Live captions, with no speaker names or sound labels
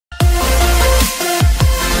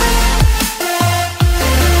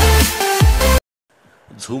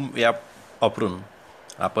Zoom app वापरून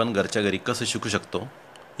आपण घरच्या घरी कसं शिकू शकतो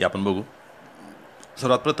हे आपण बघू.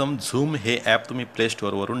 सर्वात प्रथम झूम हे ॲप तुम्ही प्ले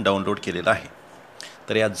स्टोअरवरून डाउनलोड केलेलं आहे.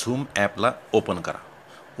 तर या झूम ॲपला ओपन करा.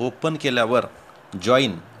 ओपन केल्यावर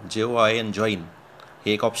जॉईन जॉईन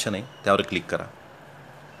हे एक ऑप्शन आहे, त्यावर क्लिक करा.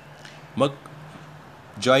 मग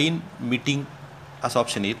जॉईन मीटिंग असा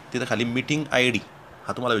ऑप्शन येईल. तिथं खाली मीटिंग आय डी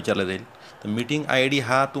हा तुम्हाला विचारला जाईल. तर मीटिंग आय डी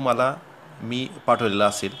हा तुम्हाला मी पाठवलेला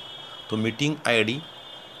असेल. तो मीटिंग आय डी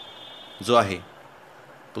जो आहे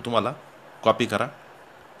तो तुम्हाला कॉपी करा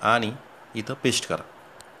आणि इथं पेस्ट करा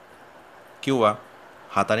किंवा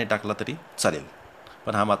हाताने टाकला तरी चालेल,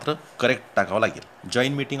 पण हा मात्र करेक्ट टाकावा लागेल.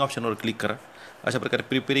 जॉईन मीटिंग ऑप्शनवर क्लिक करा. अशा प्रकारे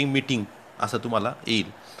प्रिपेरिंग मीटिंग असं तुम्हाला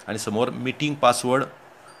येईल आणि समोर मीटिंग पासवर्ड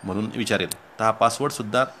म्हणून विचारेल. तर हा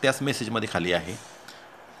पासवर्डसुद्धा त्याच मेसेजमध्ये खाली आहे,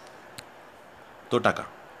 तो टाका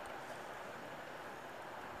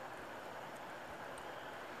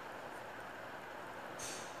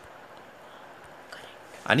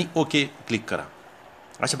आणि ओके क्लिक करा.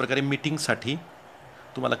 अशा प्रकारे मीटिंगसाठी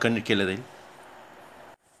तुम्हाला कनेक्ट केलं जाईल.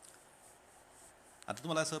 आता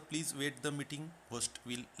तुम्हाला असं please weight the meeting host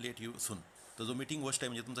will let you soon. तर जो मीटिंग होस्ट आहे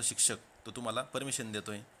म्हणजे तुमचा शिक्षक, तो तुम्हाला परमिशन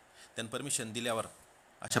देतो आहे. त्यानं परमिशन दिल्यावर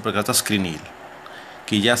अशा प्रकारचा स्क्रीन येईल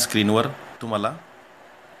की या स्क्रीनवर तुम्हाला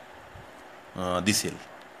दिसेल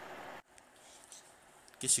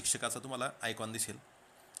की शिक्षकाचा तुम्हाला आयकॉन दिसेल.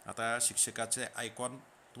 आता शिक्षकाचे आयकॉन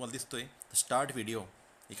तुम्हाला दिसतोय. स्टार्ट व्हिडिओ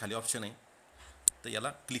हे खाली ऑप्शन आहे, तर याला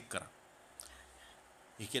क्लिक करा.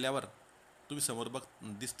 हे केल्यावर तुम्ही समोर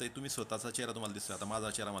दिसतंय, तुम्ही स्वतःचा चेहरा तुम्हाला दिसतोय. आता माझा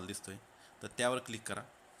चेहरा मला दिसतोय, तर त्यावर क्लिक करा.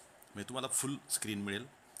 म्हणजे तुम्हाला फुल स्क्रीन मिळेल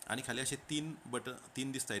आणि खाली असे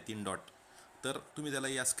तीन दिसत आहे, 3 डॉट. तर तुम्ही त्याला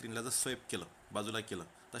या स्क्रीनला जर स्वाईप केलं, बाजूला केलं,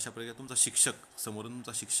 तर अशा प्रकारे तुमचा शिक्षक, समोरून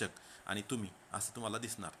तुमचा शिक्षक आणि तुम्ही असं तुम्हाला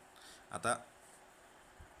दिसणार. आता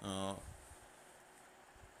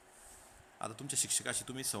आता तुमच्या शिक्षकाशी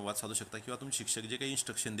तुम्ही संवाद साधू शकता किंवा तुमचे शिक्षक जे काही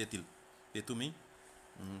इन्स्ट्रक्शन देतील ते तुम्ही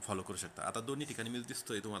फॉलो करू शकता. आता दोन्ही ठिकाणी मी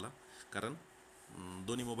दिसतोय तुम्हाला, कारण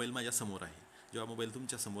दोन्ही मोबाईल माझ्या समोर आहे. जेव्हा मोबाईल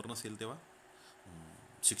तुमच्या समोर नसेल तेव्हा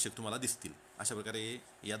शिक्षक तुम्हाला दिसतील. अशा प्रकारे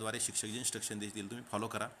याद्वारे शिक्षक जे इन्स्ट्रक्शन देतील तुम्ही फॉलो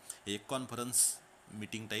करा. हे एक कॉन्फरन्स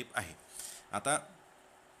मीटिंग टाईप आहे. आता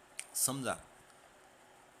समजा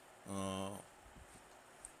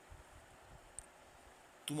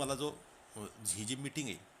तुम्हाला ही जी मीटिंग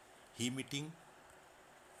आहे, ही मीटिंग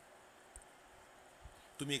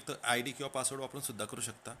तुम्ही एक तर आय डी किंवा पासवर्ड वापरून सुद्धा करू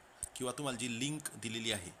शकता, किंवा तुम्हाला जी लिंक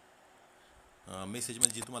दिलेली आहे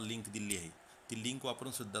मेसेजमध्ये, जी तुम्हाला लिंक दिलेली आहे ती लिंक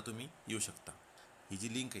वापरून सुद्धा तुम्ही येऊ शकता. ही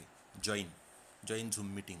जी लिंक आहे जॉईन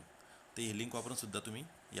झूम मीटिंग, तर ही लिंक वापरून सुद्धा तुम्ही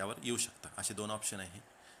यावर येऊ शकता. असे 2 ऑप्शन आहे.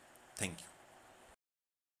 थँक्यू.